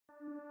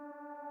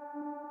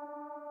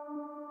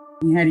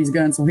He had his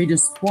gun, so he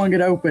just swung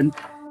it open.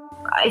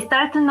 I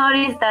start to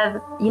notice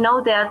that,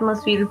 the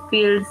atmosphere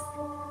feels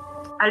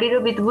a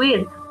little bit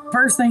weird.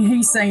 First thing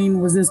he seen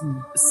was this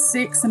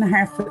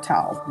 6.5 foot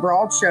tall,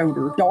 broad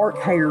shoulder, dark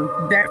hair.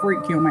 That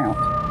freaked him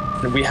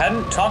out. We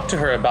hadn't talked to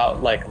her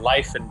about like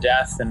life and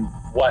death and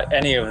what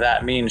any of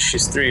that means.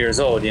 She's 3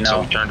 years old,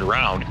 So we turned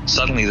around.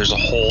 Suddenly there's a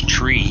whole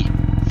tree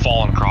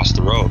falling across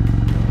the road.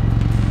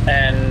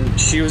 And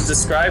she was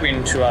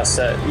describing to us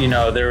that,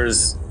 there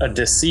was a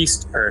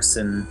deceased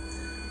person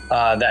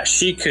that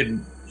she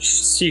could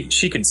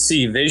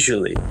see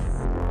visually.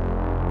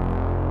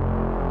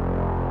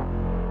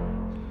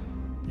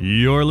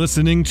 You're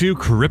listening to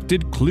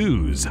Cryptid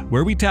Clues,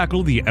 where we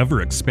tackle the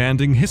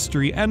ever-expanding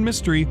history and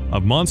mystery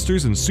of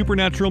monsters and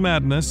supernatural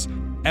madness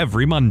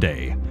every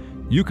Monday.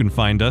 You can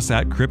find us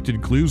at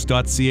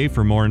CryptidClues.ca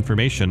for more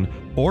information,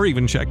 or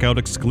even check out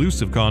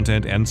exclusive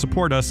content and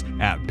support us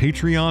at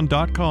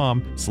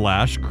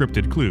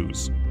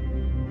patreon.com/CryptidClues.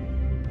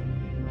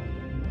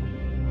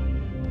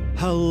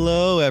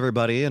 Hello,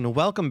 everybody, and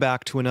welcome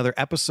back to another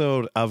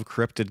episode of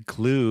Cryptid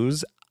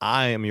Clues.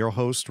 I am your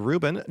host,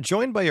 Reuben,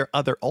 joined by your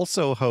other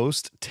also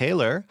host,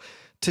 Taylor.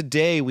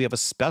 Today, we have a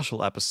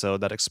special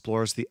episode that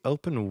explores the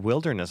open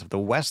wilderness of the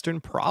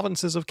western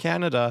provinces of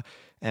Canada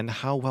and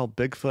how well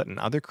Bigfoot and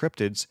other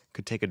cryptids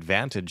could take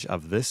advantage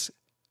of this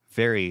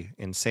very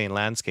insane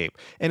landscape.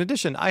 In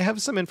addition, I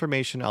have some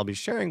information I'll be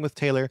sharing with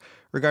Taylor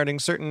regarding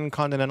certain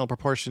continental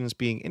proportions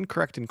being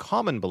incorrect in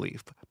common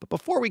belief. But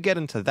before we get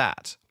into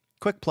that,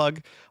 quick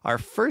plug, our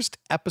first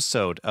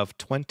episode of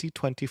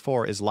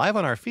 2024 is live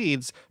on our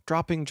feeds,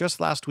 dropping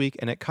just last week,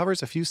 and it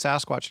covers a few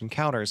Sasquatch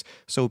encounters,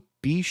 so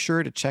be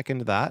sure to check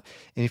into that.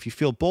 And if you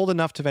feel bold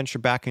enough to venture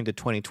back into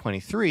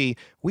 2023,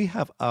 we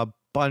have a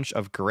bunch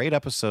of great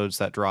episodes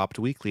that dropped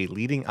weekly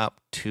leading up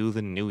to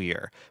the new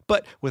year.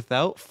 But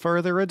without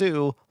further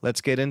ado, let's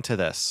get into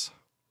this.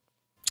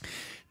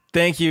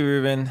 Thank you,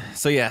 Reuben.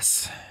 So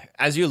yes,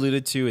 as you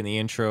alluded to in the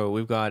intro,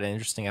 we've got an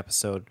interesting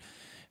episode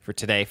for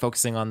today,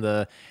 focusing on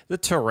the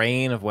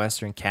terrain of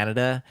Western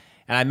Canada.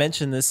 And I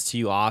mentioned this to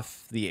you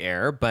off the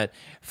air, but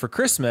for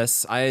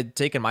Christmas, I had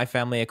taken my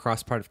family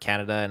across part of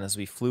Canada, and as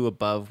we flew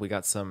above, we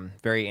got some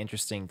very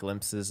interesting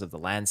glimpses of the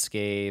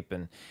landscape.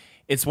 And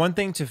it's one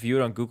thing to view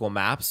it on Google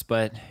Maps,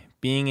 but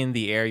being in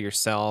the air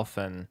yourself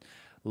and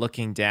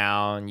looking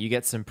down, you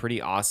get some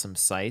pretty awesome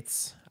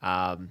sights.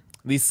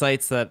 These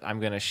sights that I'm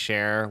going to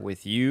share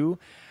with you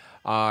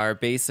are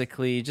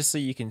basically just so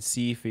you can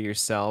see for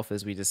yourself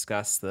as we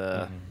discuss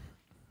the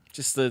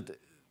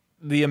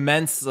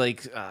immense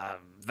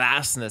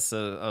vastness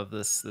of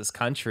this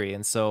country.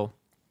 And so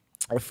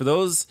for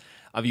those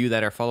of you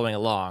that are following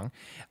along,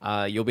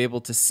 you'll be able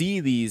to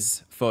see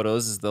these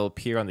photos as they'll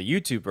appear on the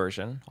YouTube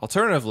version.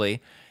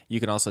 Alternatively, you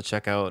can also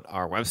check out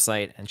our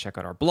website and check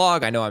out our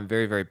blog. I know I'm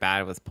very, very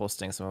bad with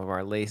posting some of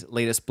our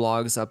latest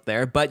blogs up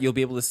there, but you'll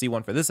be able to see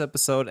one for this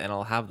episode, and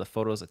I'll have the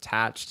photos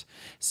attached,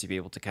 so you'll be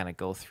able to kind of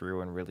go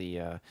through and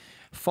really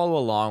follow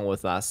along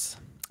with us.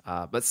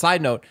 But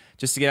side note,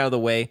 just to get out of the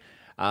way,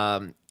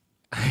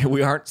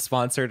 we aren't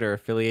sponsored or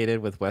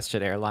affiliated with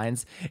WestJet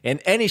Airlines in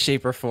any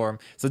shape or form.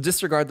 So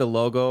disregard the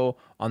logo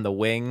on the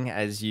wing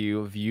as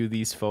you view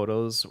these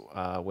photos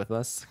with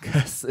us,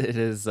 because it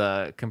is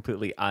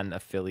completely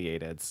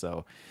unaffiliated.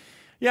 So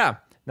yeah,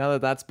 now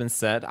that that's been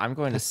said, I'm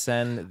going to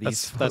send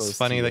these photos. That's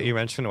funny to that you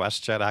mentioned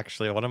WestJet.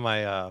 Actually, one of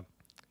my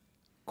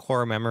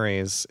core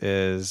memories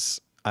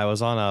is I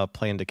was on a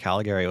plane to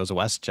Calgary. It was a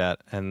WestJet,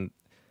 and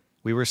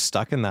we were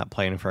stuck in that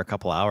plane for a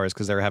couple hours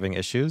because they were having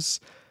issues.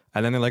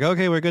 And then they're like,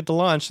 okay, we're good to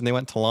launch. And they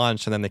went to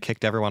launch, and then they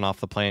kicked everyone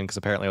off the plane because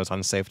apparently it was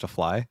unsafe to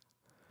fly.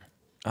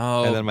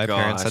 Oh, and then my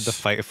parents had to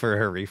fight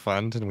for a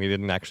refund, and we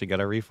didn't actually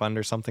get a refund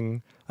or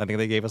something. I think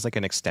they gave us like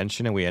an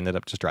extension, and we ended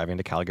up just driving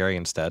to Calgary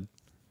instead.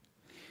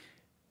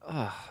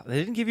 Oh, they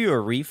didn't give you a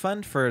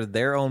refund for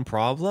their own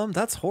problem?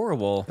 That's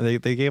horrible. They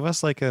gave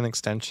us like an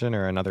extension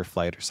or another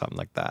flight or something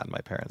like that. And my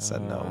parents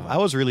said no. I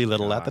was really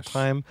little at the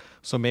time,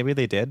 so maybe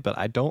they did, but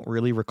I don't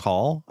really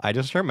recall. I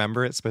just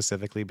remember it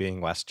specifically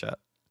being WestJet.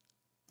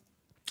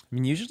 I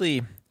mean,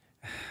 usually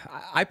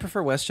I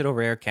prefer WestJet over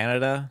Air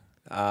Canada,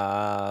 but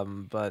I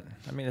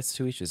mean, it's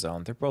to each his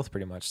own. They're both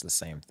pretty much the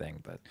same thing,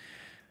 but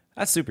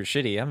that's super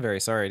shitty. I'm very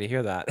sorry to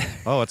hear that.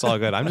 Oh, it's all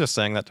good. I'm just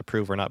saying that to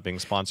prove we're not being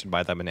sponsored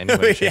by them in any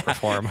way, shape, or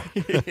form.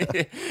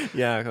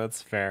 Yeah,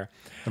 that's fair.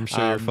 I'm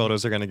sure your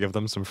photos are going to give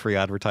them some free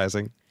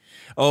advertising.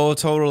 Oh,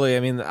 totally.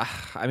 I mean,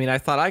 I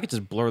thought I could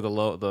just blur the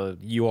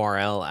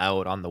URL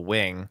out on the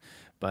wing,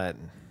 but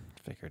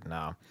figured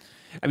no.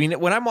 I mean,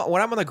 when I'm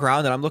on the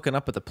ground and I'm looking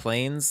up at the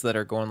planes that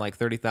are going like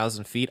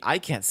 30,000 feet, I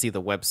can't see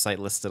the website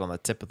listed on the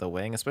tip of the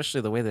wing, especially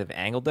the way they've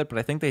angled it. But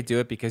I think they do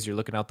it because you're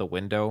looking out the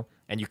window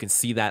and you can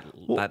see that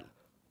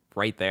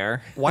right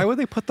there. Why would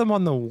they put them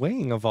on the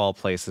wing of all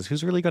places?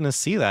 Who's really going to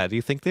see that? Do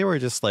you think they were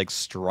just like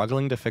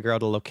struggling to figure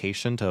out a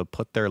location to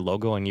put their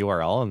logo and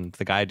URL, and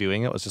the guy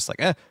doing it was just like,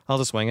 I'll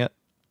just wing it?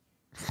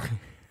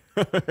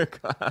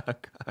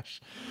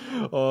 Gosh.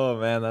 Oh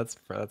man, that's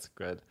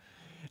good.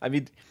 I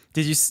mean,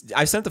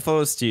 I sent the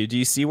photos to you. Do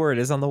you see where it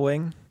is on the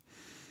wing?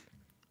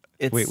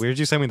 Wait, where did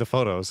you send me the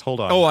photos? Hold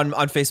on. Oh, on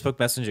Facebook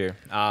Messenger.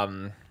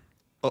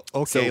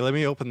 Okay, so- let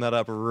me open that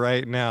up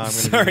right now.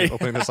 I'm going to be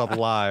opening this up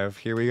live.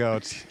 Here we go.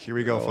 Here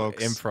we go,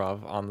 folks.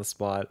 Improv on the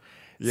spot.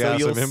 Yeah,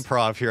 so some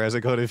improv here as I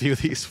go to view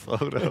these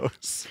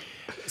photos.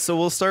 So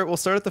we'll start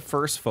at the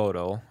first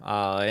photo.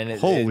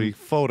 Holy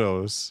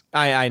photos!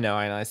 I know.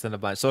 I sent a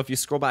bunch. So if you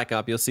scroll back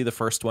up, you'll see the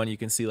first one. You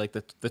can see like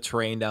the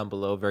terrain down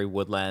below, very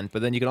woodland.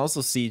 But then you can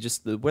also see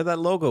just where that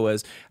logo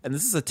is. And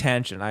this is a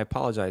tangent. I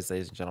apologize,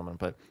 ladies and gentlemen,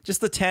 but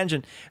just the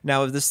tangent.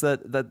 Now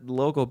that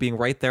logo being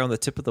right there on the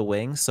tip of the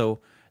wing.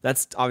 So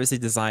that's obviously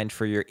designed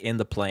for you're in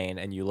the plane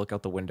and you look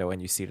out the window and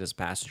you see it as a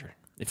passenger.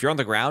 If you're on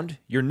the ground,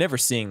 you're never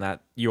seeing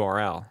that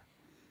URL.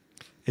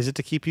 Is it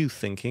to keep you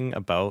thinking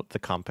about the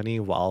company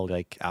while,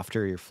 like,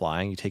 after you're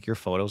flying, you take your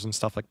photos and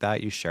stuff like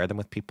that, you share them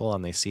with people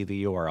and they see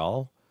the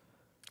URL?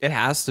 It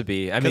has to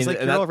be. I mean, like,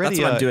 that's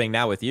what I'm doing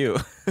now with you.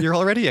 You're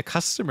already a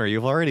customer.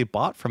 You've already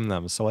bought from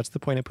them. So what's the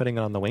point of putting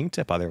it on the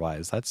wingtip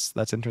otherwise?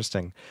 That's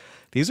interesting.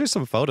 These are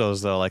some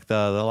photos, though, like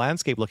the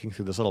landscape looking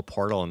through this little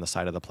portal in the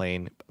side of the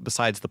plane,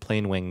 besides the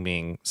plane wing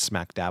being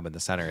smack dab in the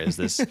center, is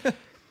this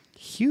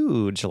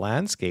huge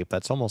landscape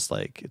that's almost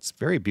like, it's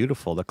very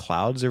beautiful. The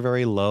clouds are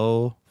very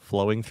low,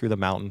 flowing through the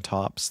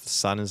mountaintops. The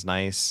sun is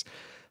nice.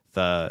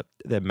 The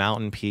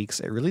mountain peaks.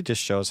 It really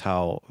just shows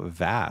how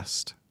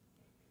vast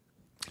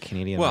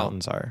Canadian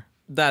mountains are.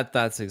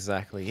 That's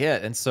exactly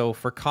it. And so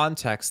for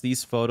context,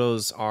 these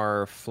photos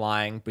are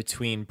flying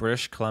between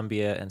British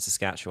Columbia and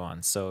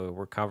Saskatchewan. So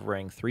we're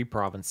covering 3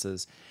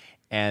 provinces.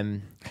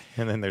 And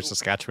then there's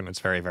Saskatchewan.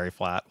 It's very, very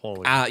flat.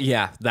 Holy.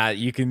 Yeah, that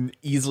you can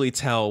easily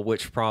tell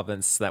which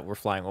province that we're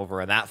flying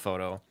over in that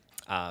photo.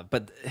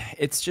 But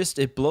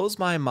it blows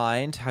my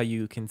mind how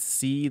you can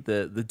see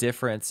the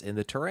difference in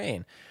the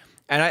terrain.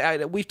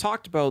 And we've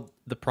talked about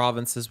the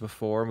provinces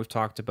before, and we've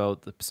talked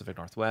about the Pacific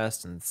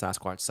Northwest and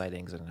Sasquatch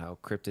sightings and how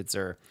cryptids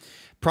are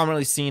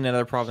prominently seen in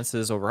other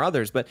provinces over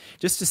others. But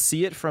just to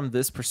see it from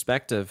this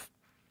perspective,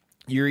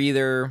 you're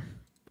either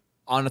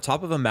on the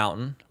top of a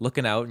mountain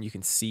looking out and you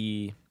can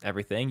see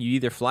everything. You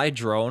either fly a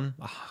drone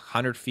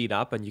 100 feet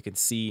up and you can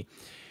see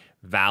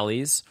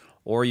valleys,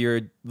 or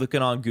you're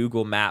looking on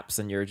Google Maps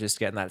and you're just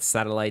getting that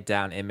satellite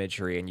down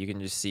imagery and you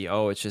can just see,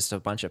 oh, it's just a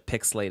bunch of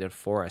pixelated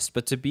forest.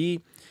 But to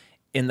be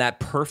in that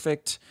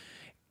perfect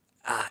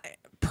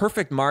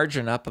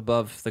margin up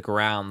above the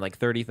ground, like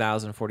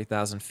 30,000,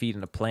 40,000 feet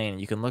in a plane,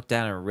 you can look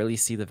down and really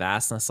see the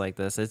vastness like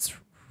this. It's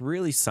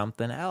really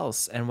something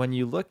else. And when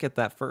you look at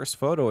that first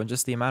photo and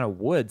just the amount of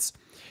woods,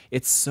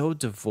 it's so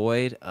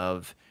devoid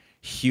of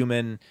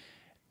human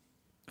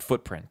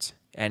footprint.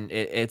 And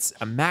it's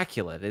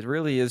immaculate. It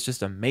really is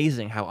just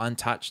amazing how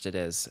untouched it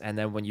is. And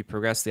then when you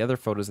progress the other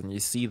photos and you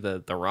see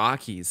the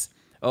Rockies,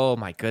 oh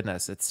my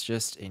goodness, it's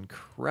just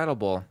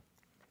incredible.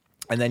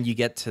 And then you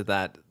get to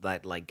that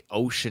like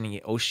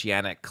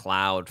oceanic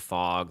cloud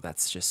fog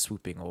that's just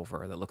swooping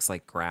over that looks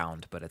like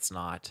ground, but it's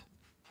not.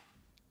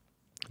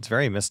 It's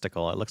very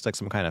mystical. It looks like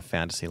some kind of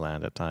fantasy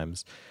land at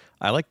times.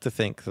 I like to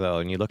think, though,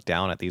 when you look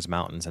down at these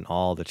mountains and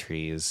all the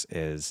trees,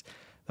 is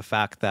the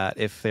fact that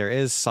if there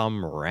is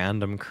some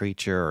random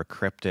creature or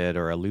cryptid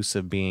or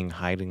elusive being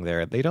hiding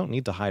there, they don't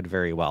need to hide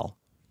very well.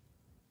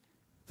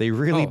 They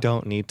really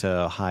don't need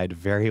to hide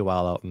very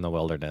well out in the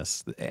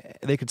wilderness.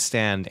 They could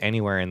stand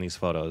anywhere in these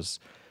photos.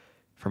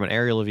 From an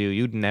aerial view,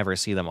 you'd never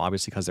see them,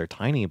 obviously, because they're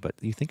tiny, but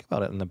you think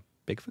about it, and the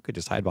Bigfoot could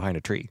just hide behind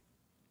a tree.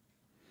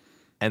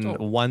 And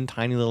one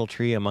tiny little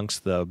tree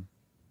amongst the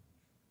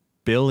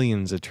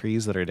billions of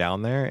trees that are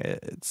down there,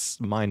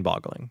 it's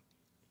mind-boggling.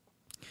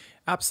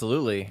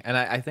 Absolutely. And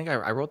I think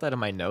I wrote that in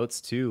my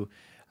notes, too.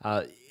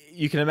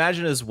 You can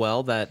imagine as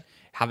well that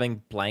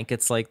having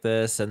blankets like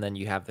this, and then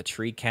you have the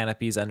tree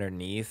canopies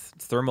underneath,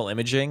 thermal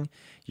imaging,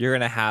 you're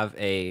going to have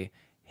a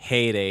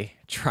heyday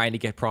trying to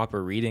get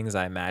proper readings,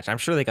 I imagine. I'm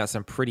sure they got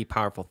some pretty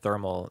powerful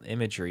thermal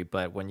imagery,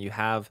 but when you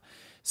have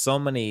so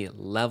many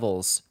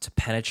levels to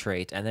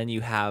penetrate, and then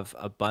you have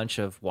a bunch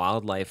of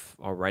wildlife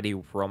already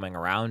roaming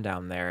around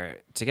down there,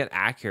 to get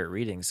accurate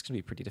readings, it's going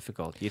to be pretty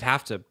difficult. You'd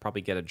have to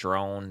probably get a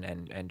drone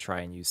and try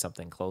and use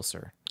something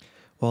closer.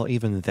 Well,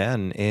 even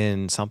then,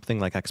 in something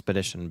like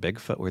Expedition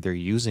Bigfoot, where they're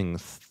using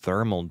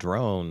thermal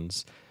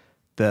drones,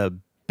 the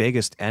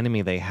biggest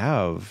enemy they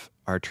have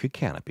are tree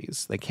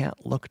canopies. They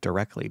can't look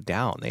directly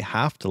down. They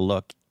have to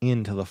look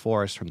into the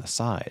forest from the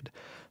side.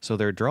 So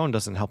their drone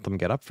doesn't help them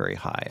get up very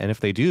high. And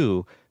if they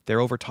do, they're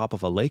over top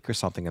of a lake or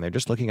something, and they're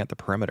just looking at the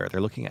perimeter.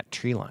 They're looking at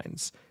tree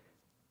lines.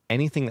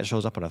 Anything that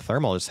shows up on a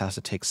thermal just has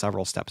to take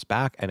several steps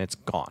back, and it's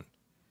gone.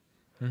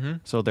 Mm-hmm.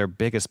 So their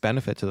biggest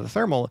benefit to the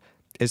thermal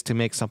is to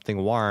make something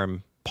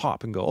warm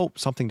pop and go, oh,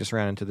 something just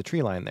ran into the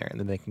tree line there, and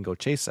then they can go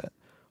chase it.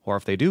 Or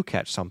if they do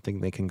catch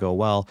something, they can go,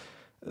 well,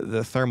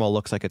 the thermal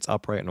looks like it's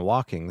upright and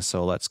walking,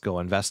 so let's go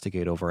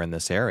investigate over in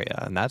this area.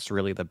 And that's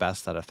really the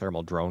best that a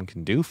thermal drone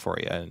can do for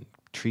you, and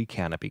tree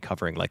canopy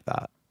covering like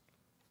that.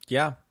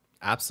 Yeah,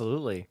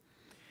 absolutely.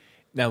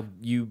 Now,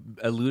 you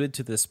alluded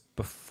to this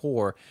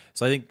before,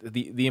 so I think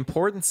the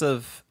importance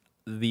of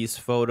these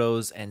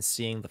photos and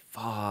seeing the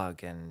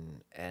fog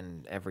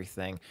and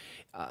everything,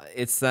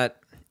 it's that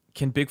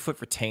can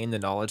Bigfoot retain the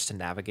knowledge to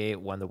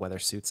navigate when the weather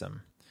suits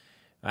him?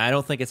 I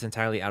don't think it's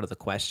entirely out of the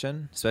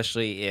question,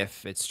 especially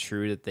if it's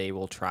true that they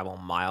will travel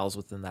miles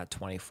within that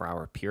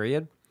 24-hour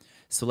period.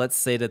 So let's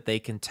say that they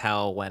can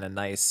tell when a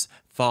nice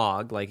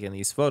fog, like in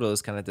these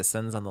photos, kind of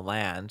descends on the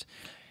land.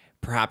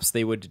 Perhaps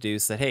they would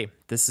deduce that, hey,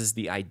 this is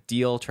the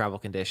ideal travel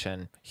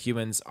condition.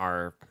 Humans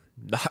are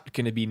not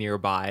going to be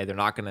nearby. They're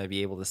not going to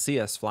be able to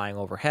see us flying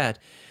overhead.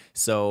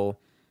 So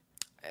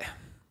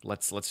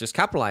let's just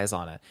capitalize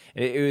on it.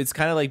 It's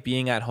kind of like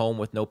being at home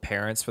with no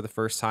parents for the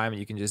first time and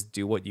you can just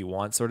do what you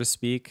want, so to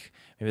speak.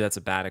 Maybe that's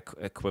a bad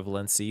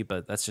equivalency,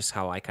 but that's just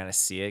how I kind of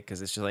see it,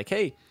 because it's just like,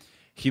 hey,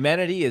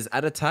 humanity is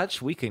out of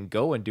touch. We can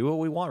go and do what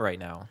we want right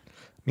now.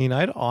 I mean,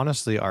 I'd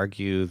honestly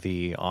argue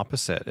the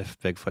opposite. If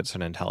Bigfoot's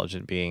an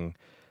intelligent being,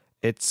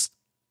 it's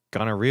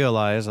going to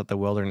realize that the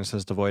wilderness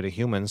is devoid of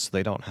humans, so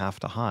they don't have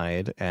to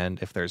hide. And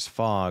if there's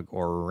fog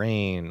or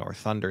rain or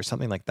thunder,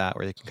 something like that,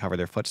 where they can cover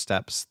their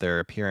footsteps, their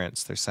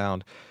appearance, their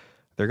sound,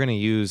 they're going to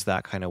use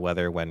that kind of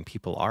weather when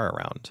people are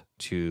around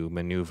to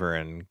maneuver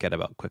and get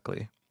about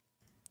quickly.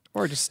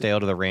 Or just stay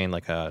out of the rain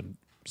like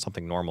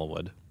something normal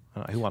would.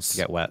 Who wants to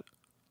get wet?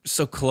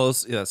 So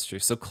close. Yeah, that's true.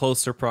 So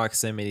closer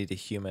proximity to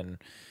human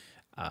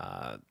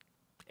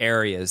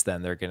areas,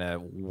 then they're gonna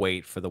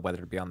wait for the weather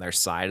to be on their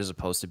side, as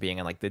opposed to being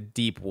in like the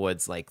deep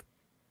woods, like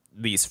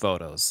these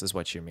photos, is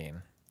what you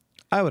mean?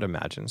 I would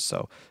imagine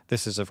so.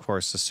 This is, of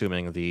course,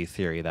 assuming the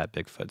theory that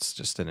Bigfoot's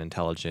just an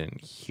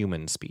intelligent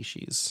human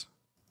species.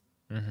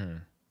 Mm-hmm.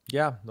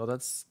 Yeah, no,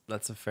 that's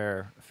a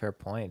fair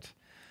point.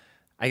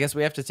 I guess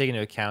we have to take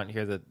into account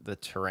here the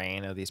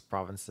terrain of these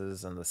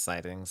provinces and the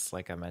sightings.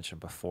 Like I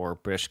mentioned before,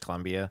 British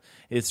Columbia,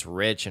 it's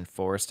rich in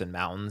forest and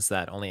mountains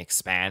that only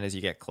expand as you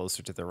get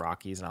closer to the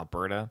Rockies and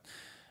Alberta.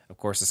 Of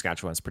course,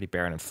 Saskatchewan's pretty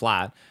barren and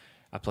flat.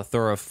 A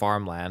plethora of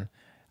farmland.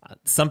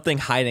 Something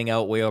hiding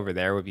out way over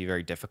there would be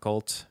very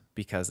difficult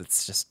because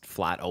it's just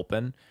flat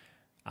open.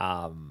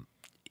 Well,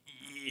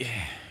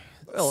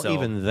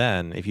 even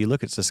then, if you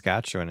look at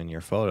Saskatchewan in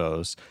your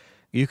photos,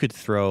 you could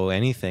throw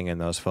anything in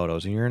those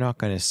photos and you're not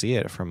going to see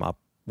it from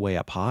way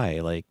up high.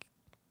 Like,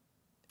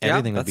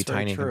 everything would be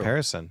tiny in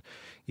comparison.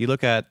 You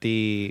look at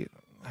this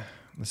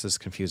is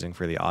confusing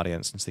for the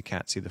audience since they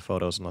can't see the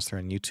photos unless they're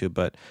on YouTube,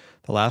 but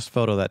the last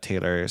photo that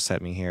Taylor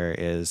sent me here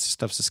is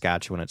just of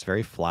Saskatchewan. It's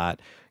very flat.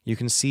 You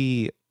can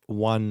see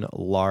one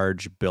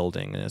large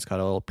building and it's got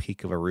a little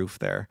peak of a roof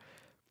there.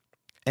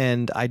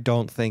 And I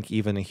don't think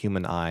even a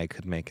human eye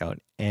could make out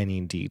any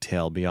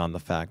detail beyond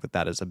the fact that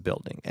that is a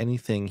building.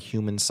 Anything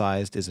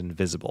human-sized is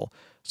invisible.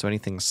 So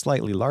anything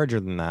slightly larger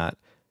than that,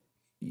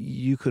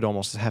 you could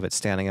almost have it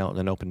standing out in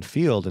an open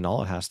field, and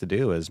all it has to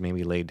do is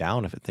maybe lay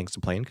down if it thinks the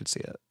plane could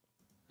see it.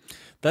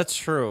 That's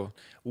true.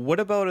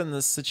 What about in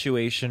the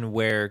situation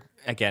where,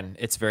 again,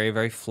 it's very,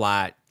 very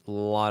flat, a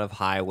lot of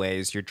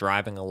highways, you're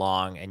driving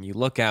along, and you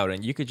look out,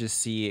 and you could just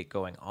see it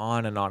going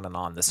on and on and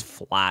on, this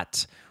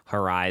flat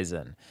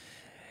horizon.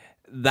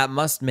 That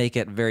must make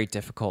it very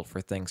difficult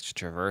for things to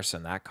traverse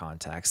in that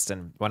context.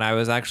 And when I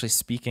was actually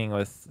speaking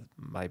with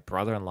my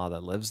brother-in-law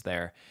that lives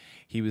there,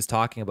 he was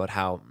talking about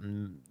how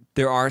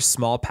there are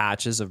small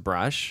patches of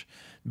brush,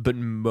 but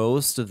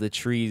most of the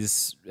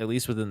trees, at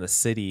least within the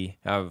city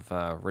of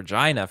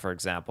Regina, for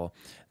example,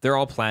 they're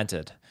all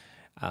planted.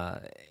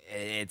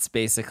 It's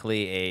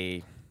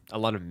basically a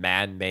lot of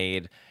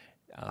man-made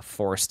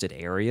forested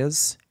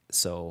areas.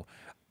 So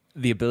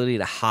the ability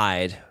to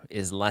hide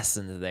is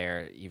lessened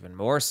there even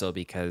more so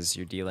because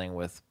you're dealing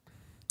with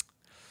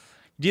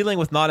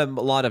not a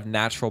lot of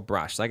natural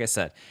brush. Like I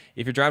said,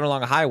 if you're driving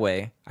along a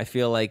highway, I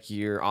feel like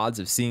your odds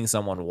of seeing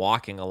someone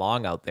walking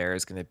along out there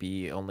is going to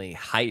be only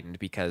heightened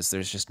because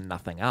there's just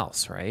nothing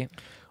else, right?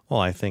 Well,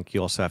 I think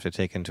you also have to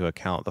take into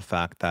account the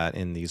fact that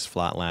in these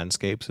flat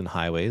landscapes and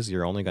highways,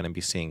 you're only going to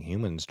be seeing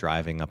humans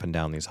driving up and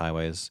down these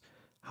highways.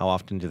 How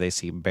often do they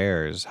see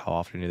bears? How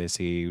often do they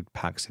see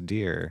packs of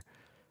deer?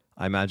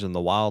 I imagine the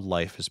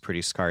wildlife is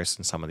pretty scarce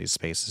in some of these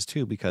spaces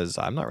too, because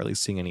I'm not really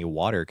seeing any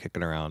water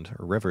kicking around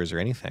or rivers or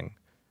anything.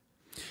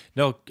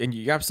 No, and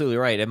you're absolutely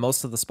right. And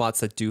most of the spots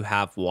that do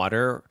have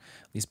water,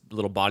 these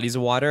little bodies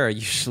of water, are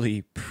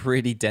usually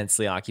pretty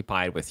densely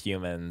occupied with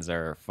humans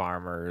or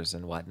farmers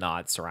and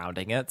whatnot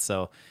surrounding it.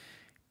 So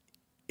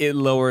it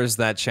lowers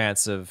that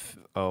chance of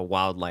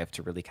wildlife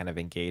to really kind of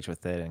engage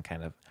with it and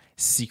kind of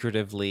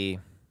secretively,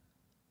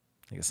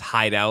 I guess,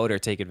 hide out or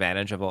take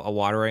advantage of a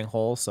watering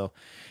hole. So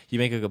you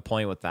make a good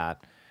point with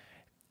that.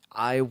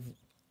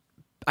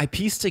 I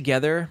pieced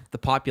together the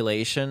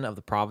population of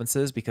the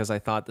provinces because I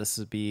thought this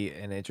would be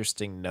an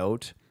interesting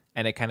note,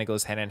 and it kind of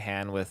goes hand in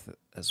hand with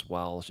as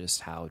well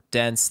just how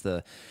dense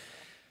the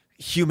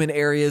human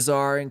areas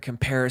are in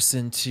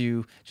comparison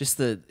to just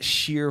the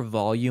sheer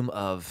volume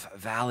of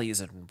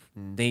valleys and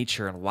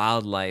nature and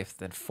wildlife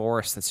and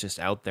forest that's just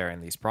out there in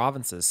these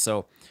provinces.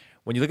 So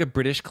when you look at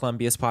British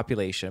Columbia's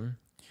population,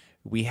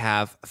 we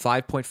have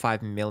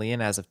 5.5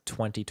 million as of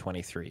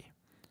 2023.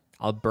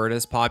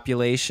 Alberta's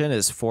population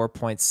is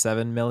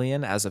 4.7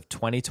 million as of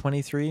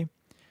 2023.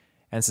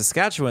 And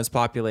Saskatchewan's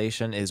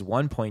population is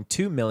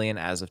 1.2 million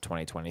as of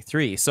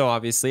 2023. So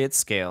obviously it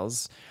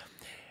scales.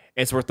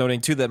 It's worth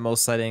noting, too, that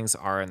most sightings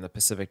are in the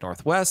Pacific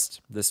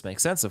Northwest. This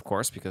makes sense, of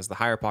course, because the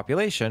higher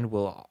population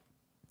will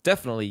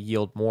definitely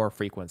yield more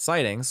frequent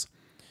sightings.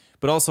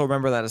 But also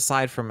remember that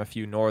aside from a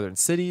few northern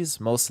cities,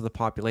 most of the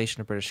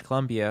population of British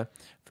Columbia,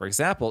 for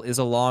example, is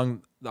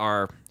along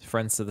our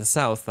friends to the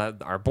south,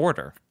 our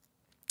border.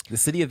 The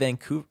city of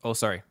Vancouver... Oh,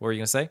 sorry. What were you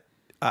going to say?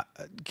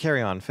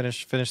 Carry on.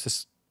 Finish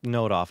this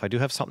note off. I do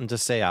have something to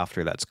say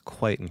after that's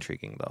quite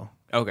intriguing, though.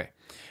 Okay.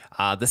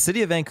 The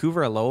city of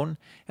Vancouver alone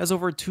has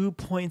over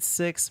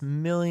 2.6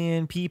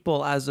 million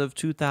people as of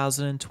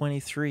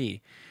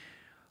 2023.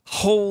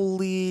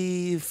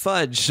 Holy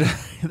fudge.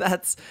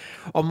 That's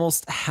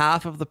almost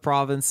half of the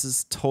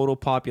province's total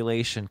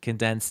population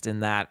condensed in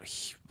that,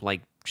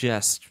 like,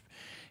 just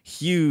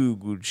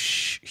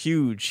huge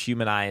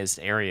humanized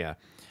area.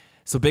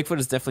 So Bigfoot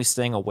is definitely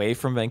staying away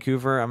from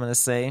Vancouver, I'm going to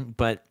say,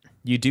 but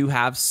you do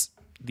have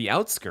the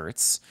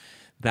outskirts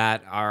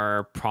that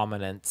are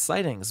prominent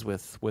sightings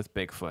with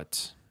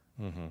Bigfoot.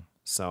 Mm-hmm.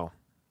 So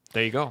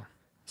there you go.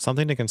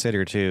 Something to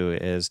consider, too,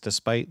 is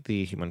despite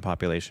the human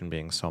population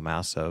being so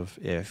massive,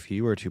 if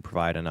you were to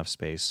provide enough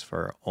space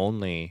for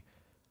only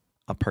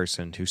a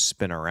person to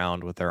spin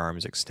around with their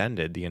arms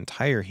extended, the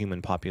entire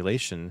human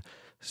population,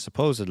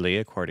 supposedly,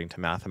 according to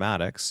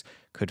mathematics,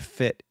 could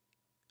fit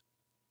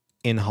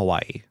in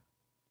Hawaii.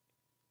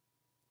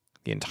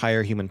 The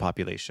entire human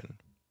population.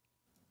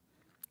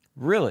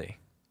 Really?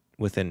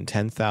 Within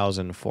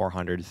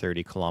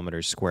 10,430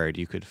 kilometers squared,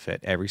 you could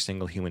fit every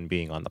single human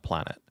being on the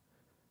planet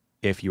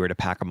if you were to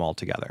pack them all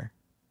together.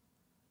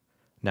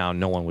 Now,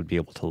 no one would be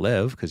able to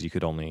live because you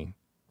could only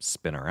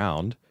spin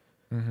around.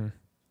 Mm-hmm.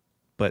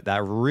 But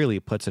that really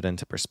puts it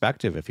into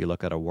perspective if you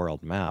look at a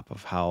world map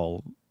of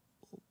how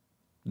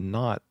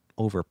not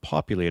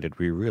overpopulated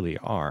we really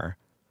are.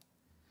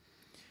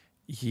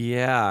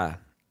 Yeah.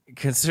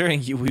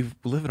 Considering we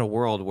live in a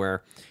world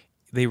where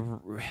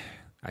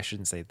I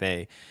shouldn't say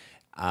they,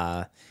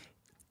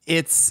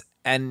 it's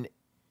an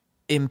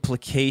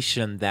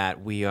implication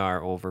that we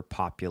are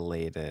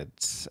overpopulated.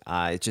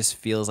 It just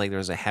feels like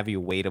there's a heavy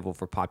weight of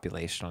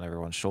overpopulation on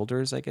everyone's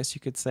shoulders, I guess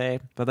you could say.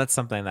 But that's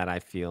something that I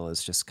feel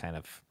is just kind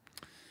of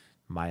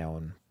my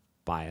own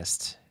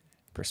biased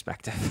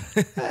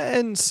perspective.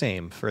 And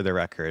same for the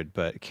record,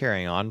 but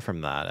carrying on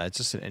from that, it's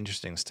just an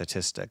interesting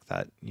statistic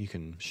that you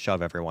can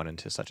shove everyone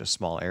into such a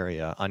small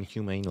area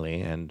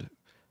unhumanely and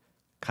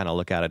kind of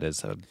look at it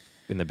as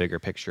in the bigger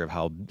picture of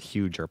how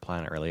huge our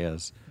planet really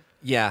is.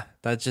 Yeah,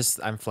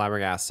 I'm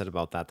flabbergasted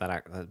about that.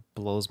 That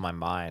blows my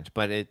mind.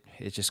 But it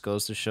just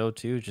goes to show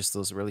too, just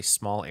those really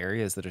small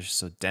areas that are just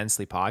so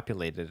densely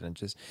populated and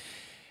just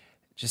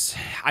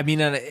I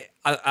mean,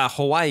 a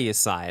Hawaii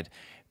aside,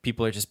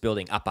 people are just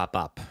building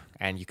up,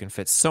 and you can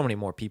fit so many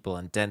more people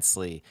in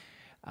densely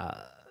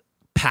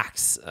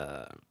packed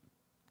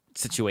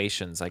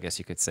situations, I guess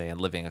you could say,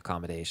 and living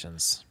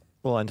accommodations.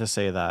 Well, and to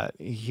say that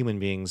human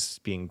beings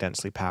being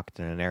densely packed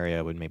in an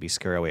area would maybe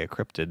scare away a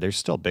cryptid, there's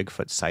still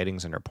Bigfoot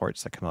sightings and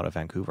reports that come out of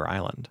Vancouver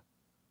Island.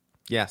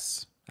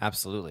 Yes,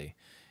 absolutely.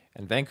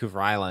 And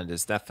Vancouver Island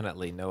is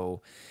definitely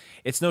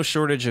it's no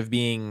shortage of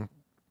being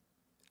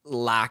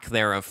lack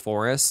there of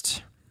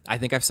forest. I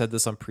think I've said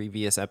this on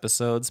previous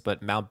episodes,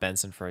 but Mount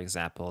Benson, for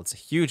example, it's a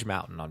huge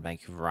mountain on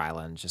Vancouver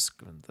Island, just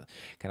kind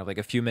of like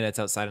a few minutes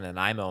outside of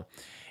Nanaimo.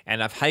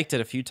 And I've hiked it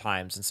a few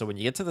times. And so when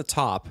you get to the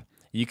top,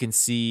 you can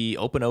see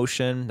open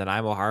ocean,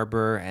 Nanaimo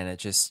Harbor, and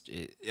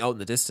out in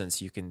the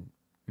distance, you can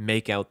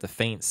make out the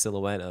faint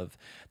silhouette of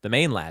the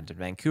mainland in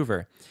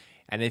Vancouver.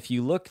 And if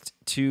you looked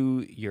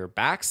to your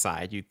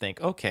backside, you'd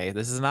think, okay,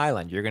 this is an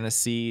island. You're going to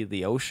see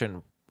the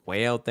ocean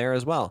way out there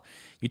as well.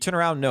 You turn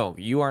around, no,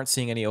 you aren't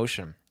seeing any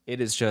ocean.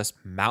 It is just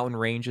mountain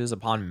ranges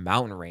upon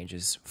mountain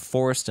ranges,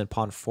 forest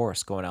upon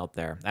forest going out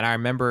there. And I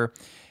remember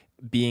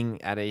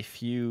being at a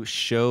few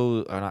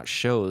I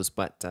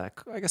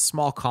guess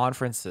small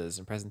conferences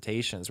and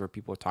presentations where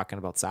people were talking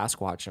about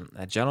Sasquatch, and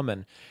a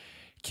gentleman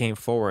came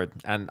forward,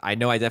 and I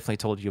know I definitely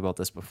told you about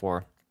this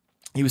before.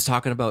 He was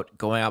talking about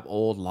going up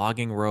old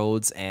logging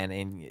roads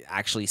and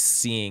actually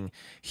seeing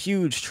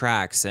huge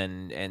tracks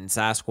and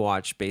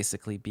Sasquatch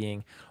basically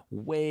being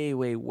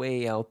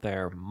way out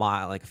there,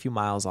 like a few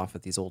miles off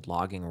of these old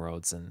logging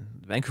roads. And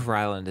Vancouver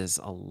Island is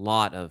a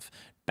lot of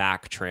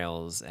back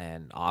trails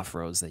and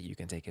off-roads that you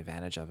can take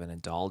advantage of and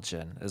indulge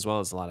in, as well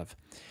as a lot of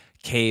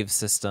cave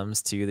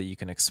systems too that you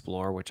can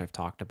explore, which I've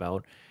talked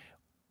about.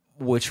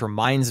 Which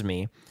reminds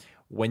me,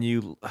 when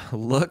you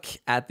look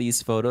at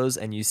these photos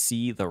and you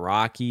see the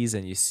Rockies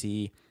and you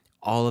see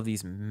all of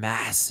these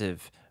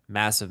massive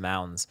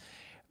mountains,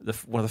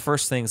 one of the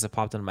first things that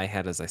popped into my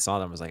head as I saw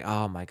them was like,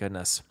 oh my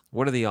goodness,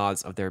 what are the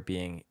odds of there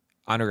being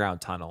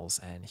underground tunnels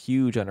and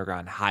huge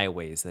underground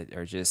highways that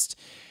are just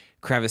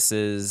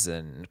crevices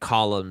and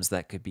columns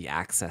that could be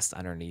accessed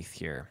underneath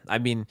here? I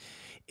mean,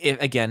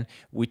 again,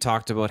 we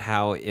talked about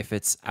how if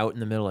it's out in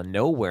the middle of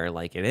nowhere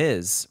like it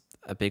is,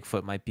 a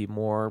Bigfoot might be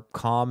more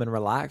calm and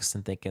relaxed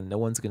and thinking no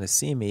one's going to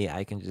see me.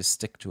 I can just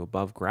stick to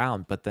above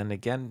ground. But then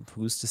again,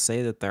 who's to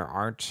say that there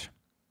aren't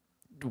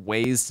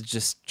ways to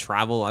just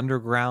travel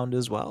underground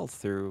as well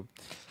through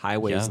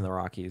highways in the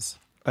Rockies?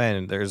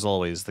 And there's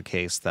always the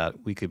case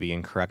that we could be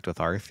incorrect with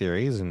our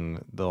theories,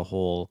 and the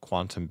whole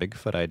quantum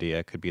Bigfoot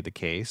idea could be the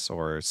case,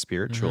 or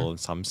spiritual in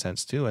some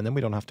sense too. And then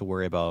we don't have to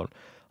worry about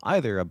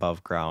either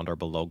above ground or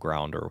below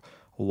ground, or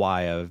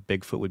why a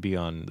Bigfoot would be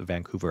on the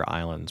Vancouver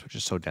Islands, which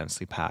is so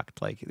densely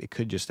packed. Like, it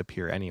could just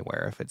appear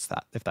anywhere if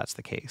that's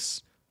the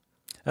case.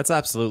 That's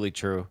absolutely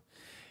true.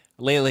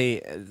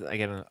 Lately,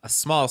 again, a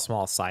small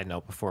side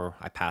note before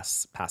I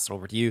pass it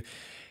over to you.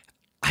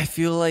 I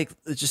feel like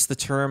just the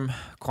term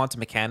quantum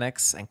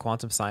mechanics and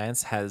quantum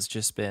science has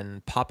just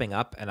been popping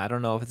up, and I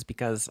don't know if it's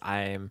because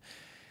I'm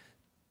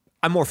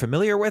more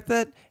familiar with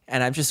it,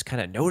 and I'm just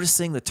kind of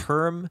noticing the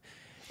term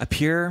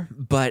appear,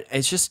 but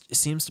it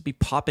seems to be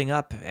popping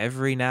up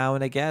every now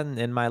and again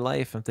in my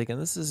life. I'm thinking,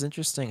 this is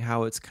interesting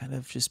how it's kind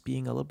of just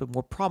being a little bit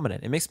more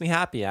prominent. It makes me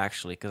happy,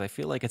 actually, because I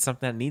feel like it's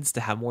something that needs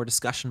to have more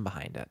discussion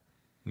behind it.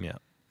 Yeah.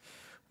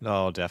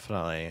 No,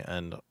 definitely.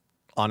 And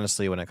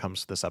honestly, when it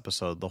comes to this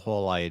episode, the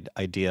whole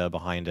idea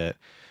behind it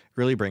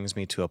really brings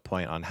me to a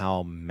point on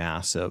how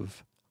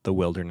massive the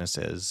wilderness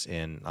is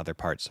in other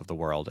parts of the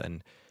world.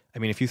 And I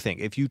mean,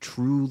 if you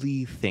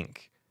truly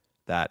think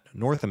that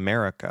North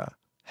America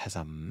has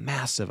a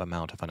massive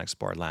amount of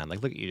unexplored land,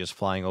 like look at you just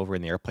flying over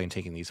in the airplane,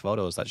 taking these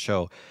photos that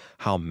show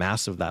how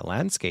massive that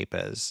landscape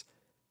is.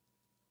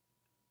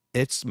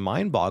 It's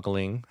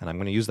mind-boggling, and I'm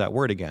going to use that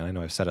word again. I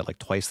know I've said it like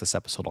twice this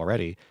episode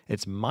already.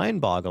 It's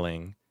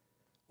mind-boggling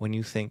when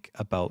you think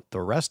about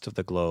the rest of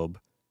the globe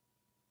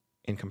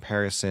in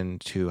comparison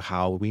to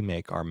how we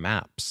make our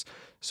maps.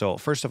 So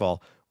first of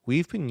all,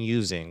 we've been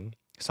using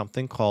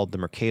something called the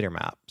Mercator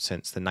map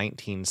since the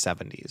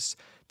 1970s.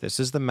 This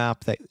is the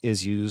map that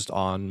is used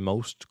on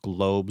most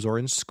globes or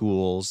in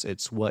schools.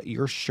 It's what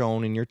you're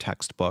shown in your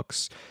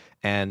textbooks.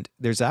 And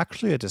there's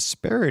actually a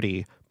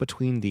disparity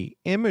between the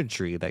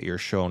imagery that you're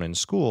shown in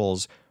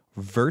schools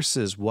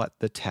versus what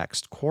the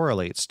text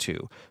correlates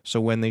to.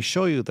 So when they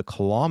show you the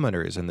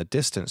kilometers and the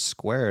distance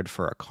squared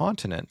for a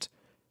continent,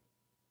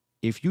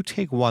 if you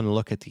take one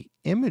look at the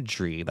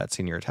imagery that's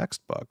in your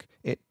textbook,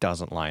 it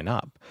doesn't line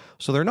up.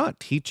 So they're not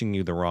teaching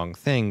you the wrong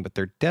thing, but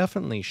they're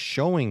definitely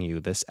showing you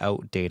this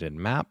outdated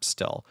map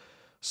still.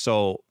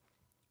 So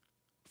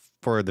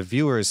for the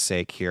viewer's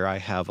sake here, I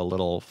have a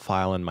little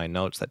file in my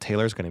notes that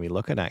Taylor's going to be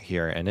looking at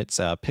here, and it's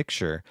a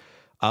picture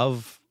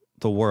of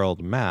the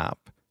world map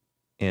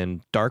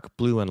in dark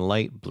blue and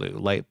light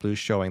blue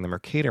showing the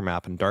Mercator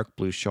map and dark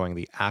blue showing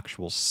the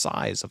actual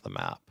size of the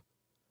map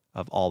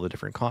of all the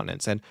different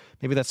continents. And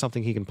maybe that's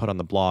something he can put on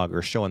the blog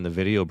or show in the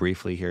video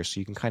briefly here so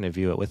you can kind of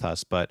view it with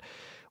us. But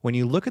when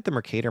you look at the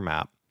Mercator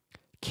map,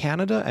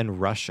 Canada and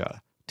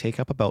Russia take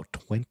up about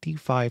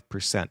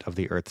 25% of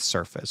the Earth's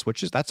surface,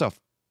 that's a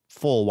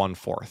full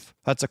 1/4.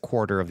 That's a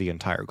quarter of the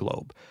entire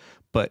globe.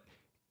 But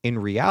in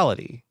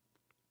reality,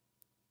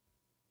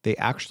 they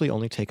actually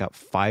only take up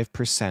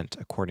 5%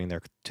 according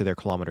to their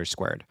kilometers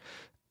squared.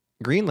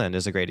 Greenland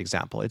is a great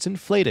example. It's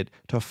inflated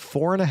to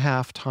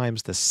 4.5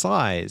 times the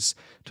size,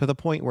 to the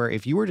point where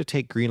if you were to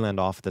take Greenland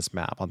off this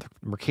map, on the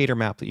Mercator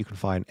map that you can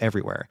find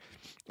everywhere,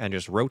 and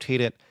just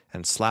rotate it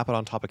and slap it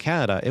on top of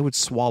Canada, it would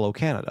swallow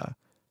Canada.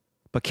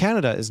 But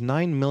Canada is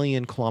 9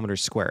 million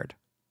kilometers squared.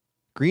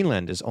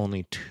 Greenland is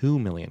only 2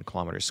 million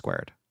kilometers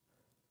squared.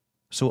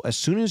 So as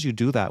soon as you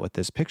do that with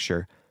this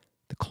picture,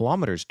 the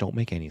kilometers don't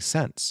make any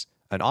sense.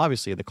 And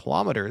obviously the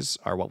kilometers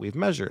are what we've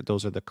measured.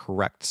 Those are the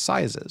correct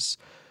sizes.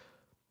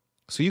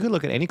 So you can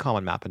look at any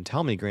common map and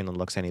tell me Greenland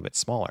looks any bit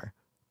smaller.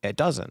 It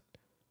doesn't.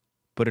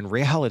 But in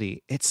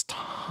reality, it's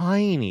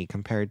tiny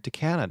compared to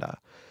Canada.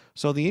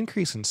 So the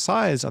increase in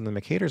size on the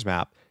Mercator's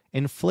map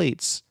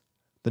inflates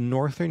the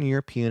Northern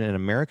European and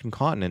American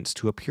continents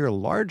to appear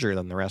larger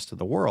than the rest of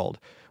the world,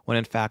 when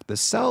in fact the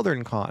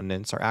southern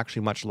continents are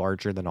actually much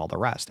larger than all the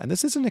rest. And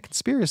this isn't a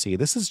conspiracy,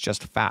 this is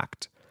just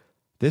fact.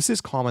 This is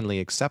commonly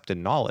accepted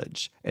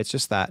knowledge. It's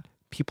just that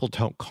people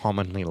don't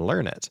commonly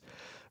learn it.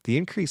 The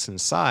increase in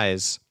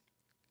size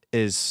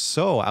is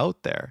so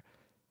out there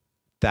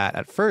that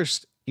at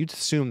first you'd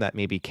assume that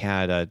maybe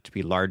Canada to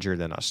be larger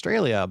than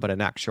Australia, but in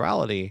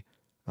actuality,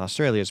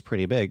 Australia is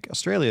pretty big.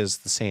 Australia is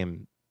the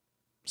same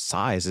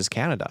size as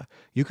Canada.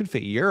 You can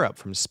fit Europe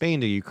from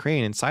Spain to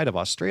Ukraine inside of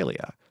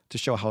Australia to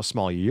show how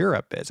small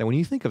Europe is. And when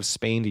you think of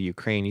Spain to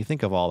Ukraine, you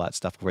think of all that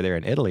stuff over there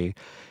in Italy.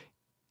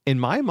 In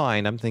my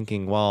mind, I'm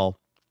thinking, well,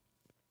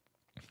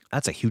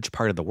 that's a huge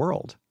part of the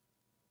world.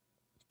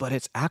 But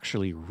it's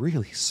actually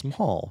really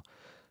small.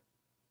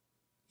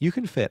 You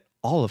can fit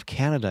all of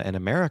Canada and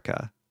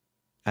America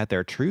at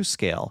their true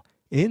scale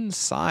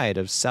inside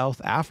of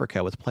South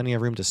Africa with plenty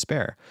of room to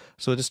spare.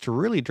 So just to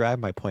really drive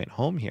my point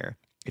home here,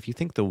 if you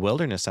think the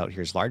wilderness out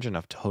here is large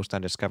enough to host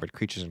undiscovered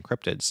creatures and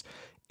cryptids,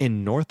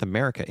 in North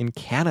America, in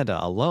Canada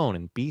alone,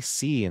 in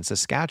BC and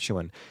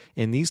Saskatchewan,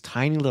 in these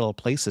tiny little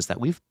places that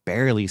we've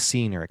barely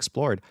seen or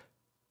explored,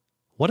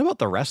 what about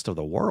the rest of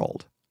the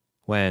world?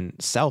 When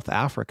South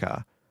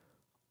Africa,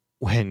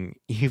 when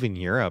even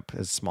Europe,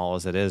 as small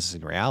as it is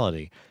in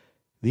reality,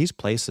 these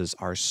places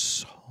are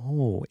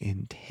so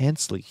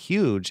intensely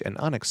huge and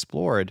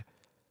unexplored,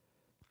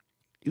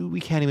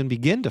 we can't even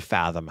begin to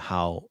fathom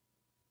how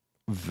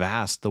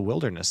vast the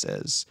wilderness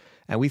is.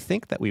 And we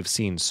think that we've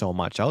seen so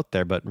much out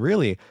there, but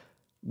really,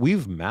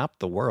 we've mapped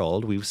the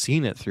world. We've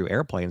seen it through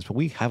airplanes, but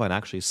we haven't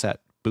actually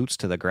set boots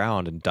to the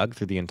ground and dug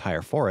through the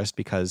entire forest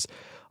because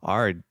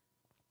our,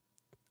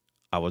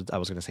 I was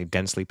going to say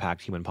densely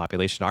packed human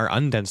population, our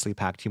undensely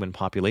packed human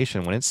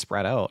population, when it's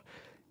spread out,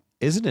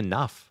 isn't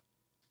enough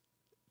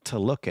to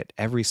look at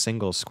every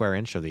single square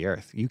inch of the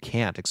earth. You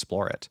can't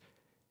explore it.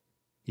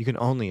 You can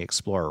only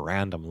explore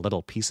random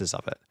little pieces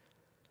of it.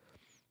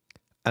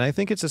 And I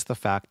think it's just the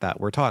fact that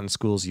we're taught in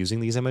schools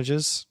using these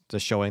images to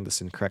showing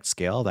this incorrect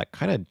scale that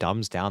kind of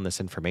dumbs down this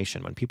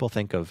information. When people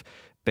think of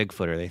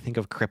Bigfoot or they think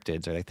of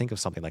cryptids or they think of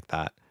something like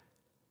that,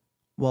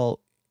 well,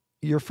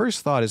 your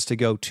first thought is to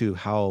go to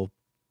how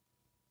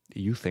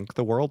you think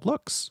the world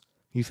looks.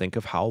 You think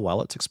of how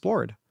well it's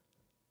explored.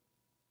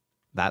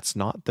 That's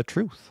not the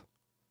truth.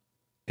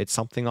 It's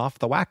something off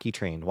the wacky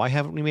train. Why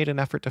haven't we made an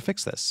effort to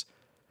fix this?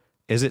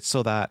 Is it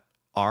so that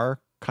our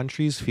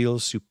countries feel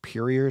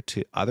superior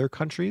to other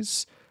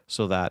countries,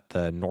 so that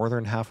the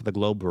northern half of the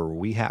globe where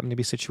we happen to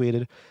be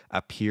situated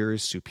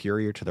appears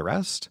superior to the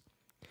rest?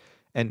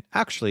 And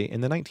actually,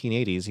 in the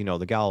 1980s,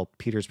 the Gal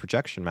Peters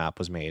projection map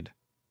was made,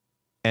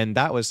 and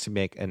that was to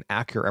make an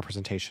accurate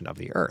representation of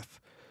the Earth.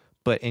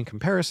 But in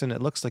comparison,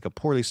 it looks like a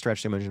poorly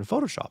stretched image in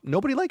Photoshop.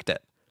 Nobody liked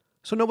it,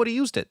 so nobody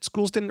used it.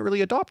 Schools didn't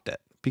really adopt it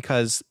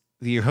because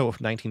the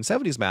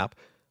 1970s map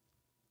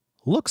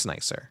looks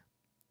nicer.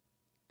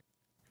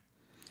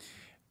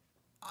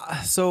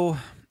 So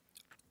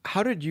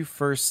how did you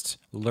first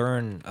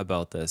learn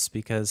about this?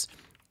 Because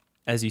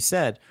as you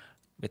said,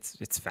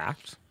 it's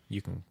fact.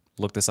 You can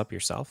look this up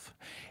yourself.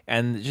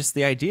 And just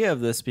the idea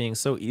of this being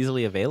so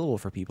easily available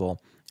for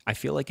people, I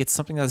feel like it's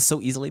something that's so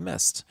easily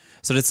missed.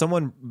 So did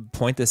someone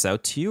point this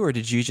out to you, or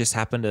did you just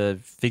happen to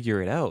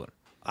figure it out?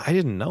 I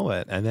didn't know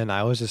it. And then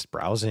I was just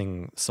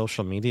browsing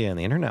social media and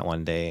the internet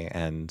one day,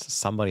 and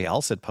somebody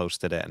else had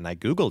posted it, and I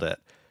Googled it.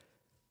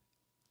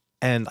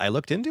 And I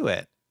looked into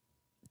it.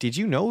 Did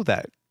you know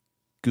that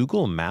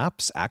Google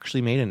Maps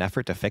actually made an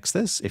effort to fix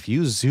this? If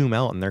you zoom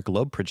out in their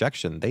globe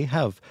projection, they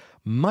have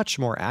much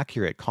more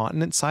accurate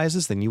continent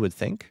sizes than you would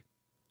think.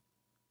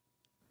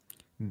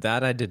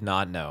 That I did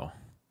not know.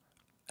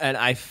 And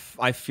I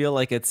feel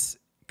like it's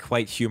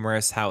quite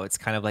humorous how it's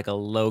kind of like a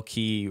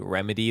low-key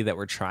remedy that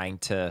we're trying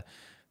to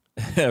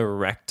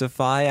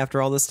rectify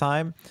after all this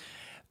time.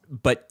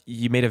 But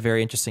you made a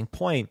very interesting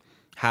point,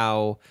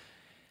 how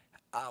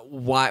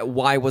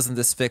why wasn't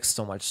this fixed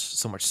so much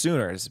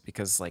sooner? Is it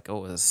because it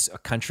was a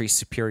country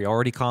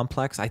superiority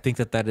complex? I think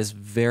that is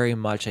very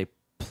much a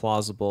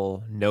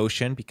plausible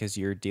notion, because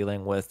you're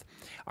dealing with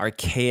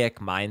archaic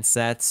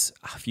mindsets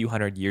a few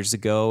hundred years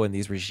ago, and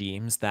these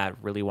regimes that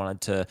really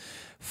wanted to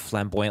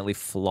flamboyantly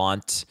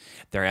flaunt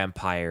their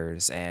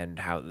empires and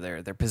how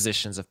their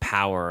positions of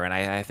power. And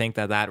I think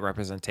that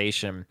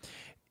representation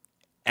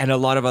and a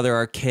lot of other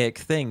archaic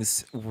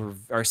things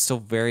are still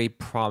very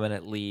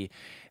prominently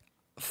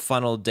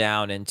funneled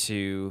down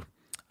into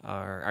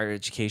our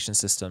education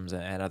systems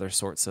and other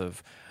sorts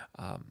of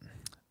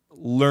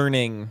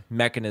learning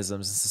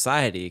mechanisms in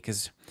society.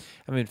 Because,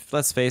 I mean,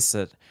 let's face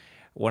it,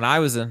 when I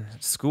was in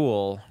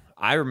school,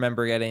 I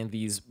remember getting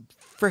these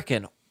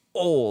freaking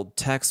old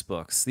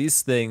textbooks.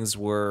 These things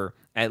were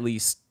at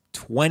least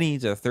 20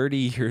 to 30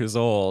 years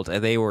old,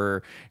 and they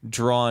were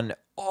drawn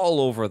all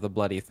over the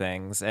bloody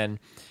things. And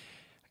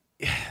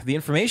the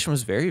information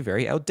was very,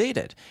 very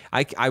outdated.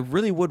 I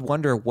really would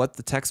wonder what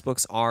the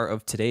textbooks are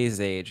of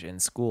today's age in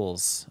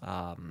schools.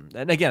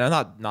 And again,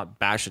 I'm not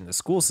bashing the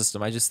school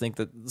system. I just think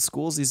that the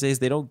schools these days,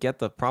 they don't get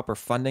the proper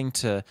funding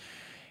to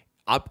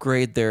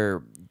upgrade their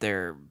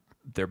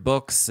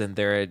books and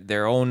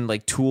their own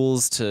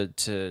tools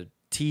to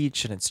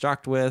teach and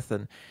instruct with.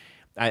 And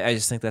I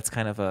just think that's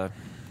kind of an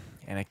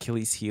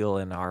Achilles heel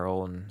in our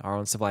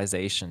own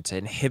civilization, to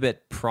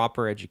inhibit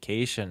proper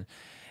education,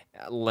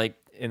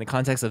 in the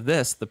context of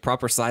this, the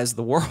proper size of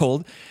the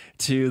world,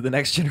 to the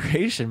next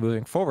generation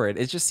moving forward.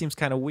 It just seems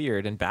kind of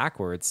weird and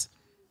backwards.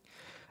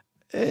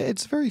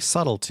 It's very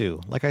subtle too.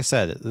 Like I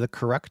said, the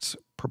correct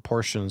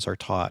proportions are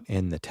taught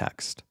in the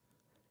text,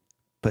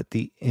 but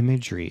the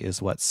imagery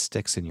is what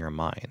sticks in your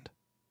mind.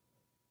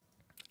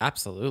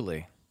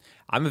 Absolutely.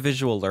 I'm a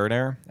visual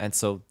learner, and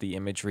so the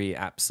imagery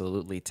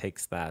absolutely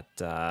takes that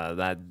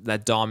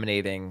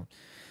dominating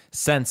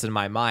sense in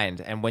my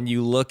mind. And when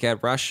you look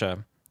at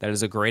Russia, that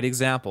is a great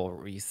example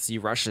where you see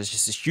Russia is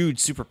just a huge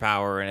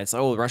superpower, and it's,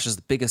 Russia's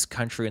the biggest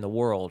country in the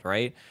world,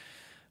 right?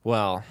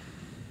 Well,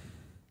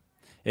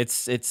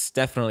 it's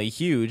definitely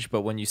huge,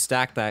 but when you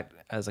stack that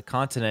as a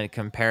continent,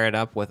 compare it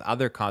up with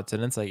other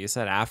continents, like you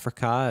said,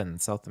 Africa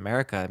and South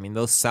America, I mean,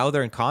 those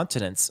southern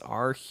continents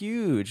are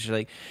huge.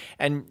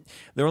 And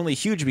they're only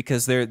huge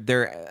because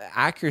they're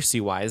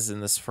accuracy-wise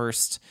in this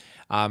first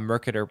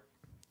Mercator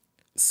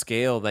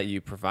scale that you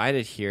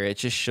provided here, it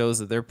just shows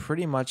that they're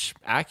pretty much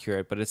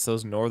accurate, but it's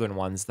those northern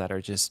ones that are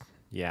just,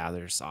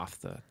 they're just off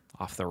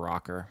the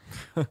rocker.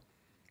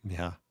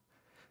 Yeah.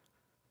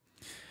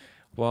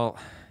 Well,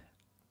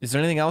 is there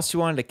anything else you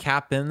wanted to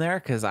cap in there?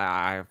 Because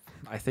I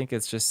think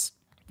it's just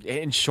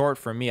in short,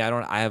 for me,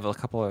 I have a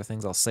couple other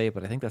things I'll say,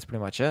 but I think that's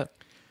pretty much it.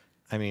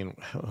 I mean,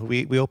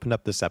 we opened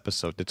up this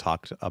episode to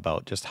talk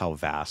about just how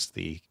vast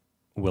the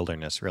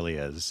wilderness really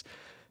is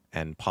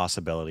and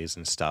possibilities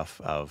and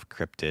stuff of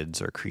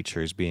cryptids or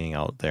creatures being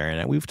out there.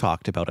 And we've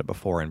talked about it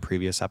before in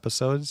previous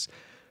episodes,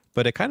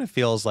 but it kind of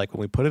feels like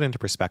when we put it into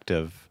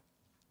perspective,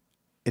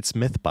 it's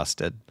myth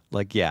busted.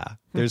 Like, yeah,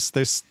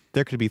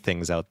 there could be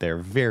things out there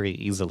very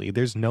easily.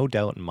 There's no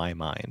doubt in my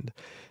mind.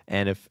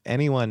 And if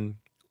anyone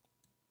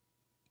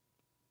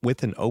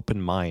with an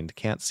open mind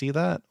can't see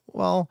that,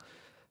 well,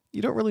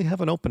 you don't really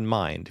have an open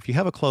mind. If you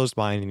have a closed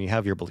mind and you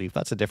have your belief,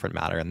 that's a different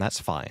matter, and that's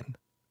fine.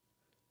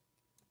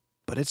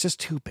 But it's just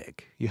too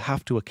big. You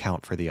have to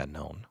account for the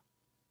unknown.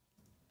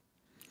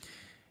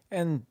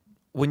 And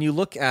when you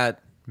look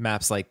at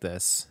maps like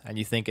this and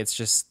you think it's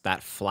just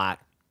that flat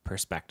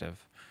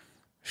perspective,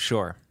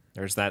 sure,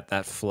 there's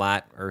that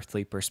flat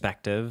earthly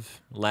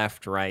perspective,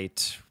 left,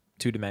 right,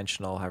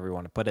 two-dimensional, however you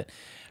want to put it.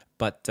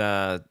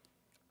 But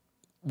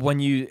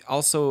when you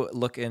also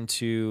look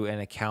into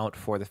and account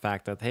for the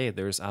fact that, hey,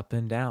 there's up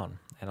and down,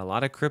 and a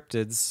lot of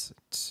cryptids,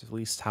 at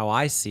least how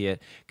I see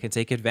it, can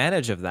take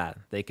advantage of that.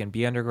 They can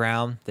be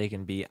underground, they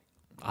can be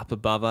up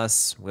above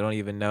us, we don't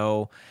even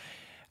know.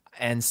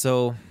 And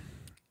so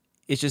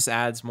it just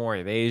adds more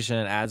evasion,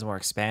 it adds more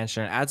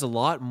expansion, it adds a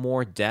lot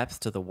more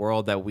depth to the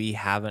world that we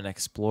haven't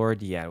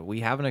explored yet.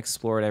 We haven't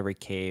explored every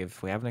cave,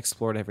 we haven't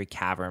explored every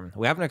cavern,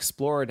 we haven't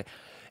explored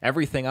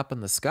everything up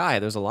in the sky.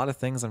 There's a lot of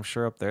things I'm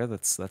sure up there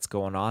that's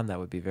going on that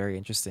would be very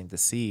interesting to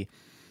see.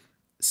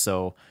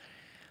 So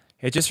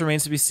it just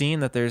remains to be seen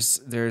that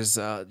there's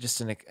just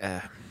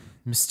a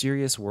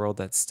mysterious world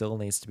that still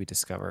needs to be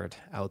discovered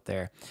out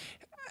there.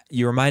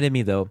 You reminded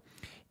me, though,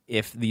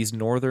 if these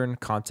northern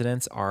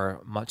continents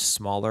are much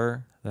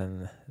smaller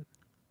than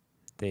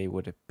they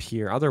would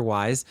appear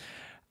otherwise,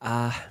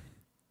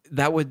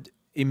 that would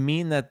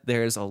mean that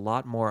there's a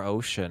lot more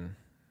ocean,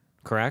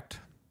 correct?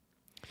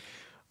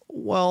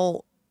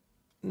 Well,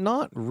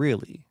 not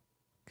really.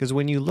 Because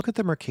when you look at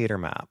the Mercator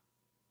map,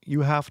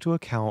 you have to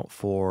account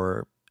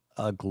for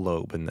a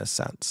globe in this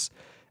sense.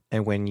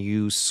 And when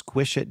you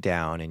squish it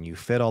down and you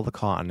fit all the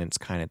continents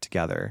kind of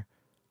together,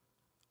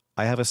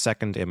 I have a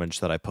second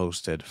image that I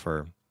posted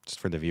just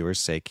for the viewer's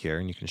sake here,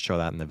 and you can show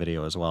that in the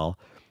video as well,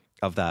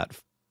 of that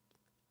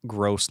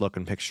gross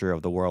looking picture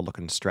of the world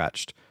looking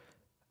stretched.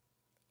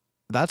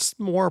 That's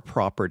more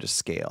proper to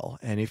scale.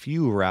 And if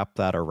you wrap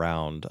that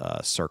around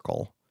a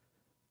circle,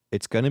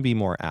 it's going to be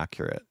more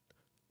accurate.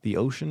 The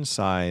ocean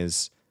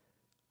size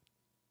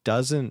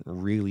doesn't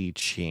really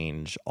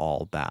change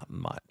all that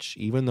much.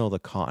 Even though the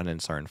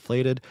continents are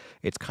inflated,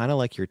 it's kind of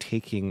like you're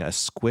taking a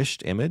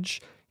squished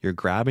image, you're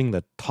grabbing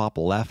the top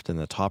left and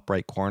the top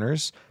right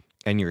corners,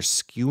 and you're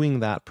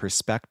skewing that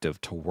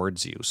perspective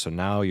towards you. So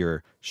now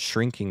you're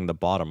shrinking the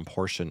bottom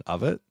portion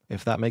of it,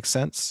 if that makes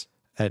sense.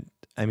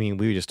 I mean,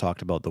 we just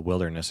talked about the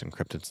wilderness and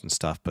cryptids and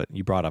stuff, but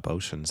you brought up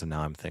oceans, and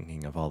now I'm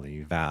thinking of all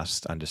the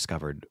vast,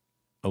 undiscovered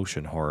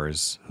ocean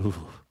horrors.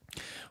 Ooh.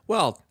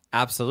 Well,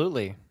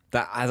 absolutely.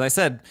 That, as I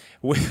said,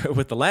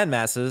 with the land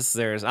masses,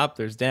 there's up,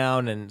 there's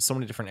down, and so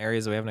many different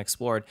areas we haven't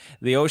explored.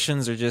 The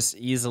oceans are just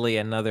easily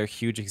another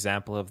huge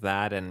example of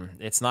that. And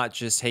it's not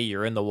just, hey,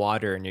 you're in the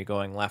water and you're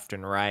going left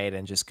and right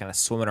and just kind of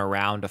swimming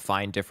around to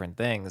find different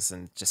things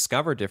and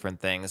discover different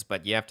things.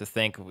 But you have to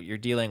think you're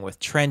dealing with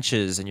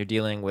trenches and you're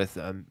dealing with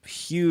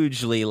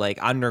hugely like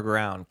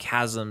underground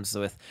chasms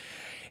with,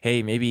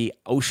 hey, maybe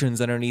oceans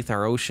underneath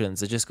our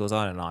oceans. It just goes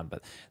on and on.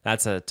 But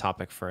that's a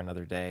topic for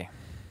another day.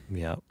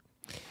 Yeah.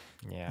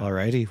 Yeah.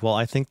 Alrighty. Well,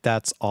 I think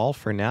that's all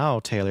for now.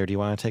 Taylor, do you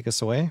want to take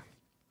us away?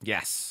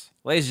 Yes.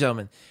 Ladies and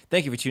gentlemen,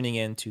 thank you for tuning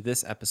in to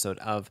this episode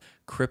of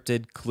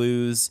Cryptid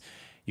Clues.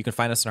 You can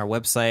find us on our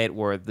website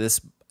where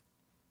this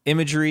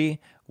imagery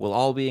will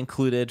all be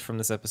included from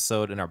this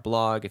episode in our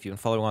blog. If you can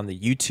follow on the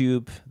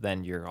YouTube,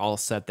 then you're all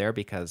set there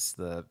because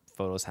the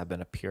photos have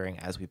been appearing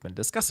as we've been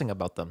discussing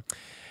about them.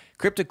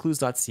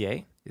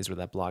 CryptidClues.ca is where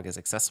that blog is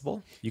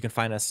accessible. You can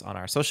find us on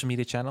our social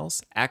media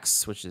channels,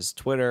 X, which is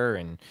Twitter,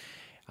 and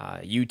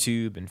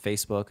YouTube and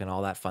Facebook and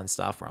all that fun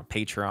stuff. We're on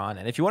Patreon.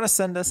 And if you want to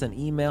send us an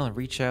email and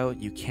reach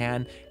out, you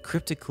can,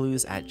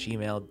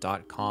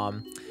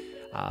 cryptidclues@gmail.com.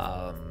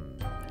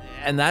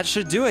 And that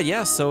should do it.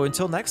 Yeah. So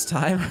until next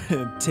time,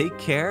 take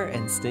care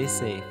and stay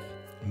safe.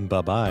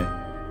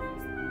 Bye-bye.